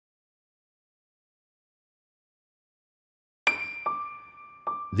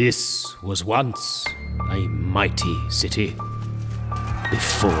This was once a mighty city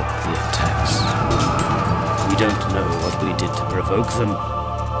before the attacks. We don't know what we did to provoke them.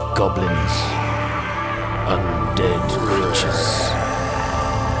 Goblins, undead creatures,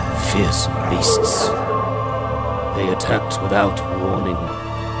 fearsome beasts. They attacked without warning.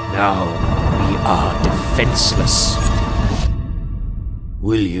 Now we are defenseless.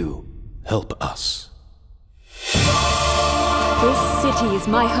 Will you help us? This city is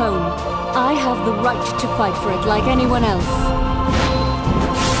my home. I have the right to fight for it like anyone else.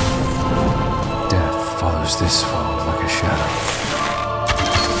 Death follows this foe like a shadow.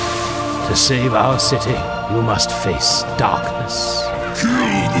 To save our city, you must face darkness.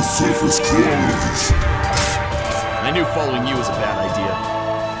 Kill the surface crawlers! I knew following you was a bad idea.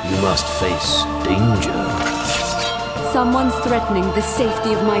 You must face danger. Someone's threatening the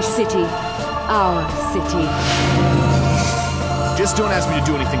safety of my city. Our city. Just don't ask me to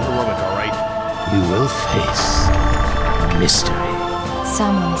do anything heroic, alright? You will face mystery.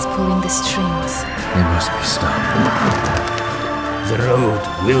 Someone is pulling the strings. They must be stopped. The road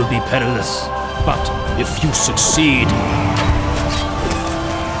will be perilous, but if you succeed...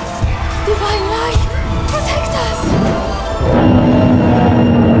 Divine Light, protect us!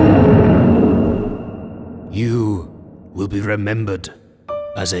 You will be remembered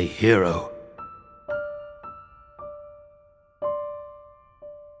as a hero.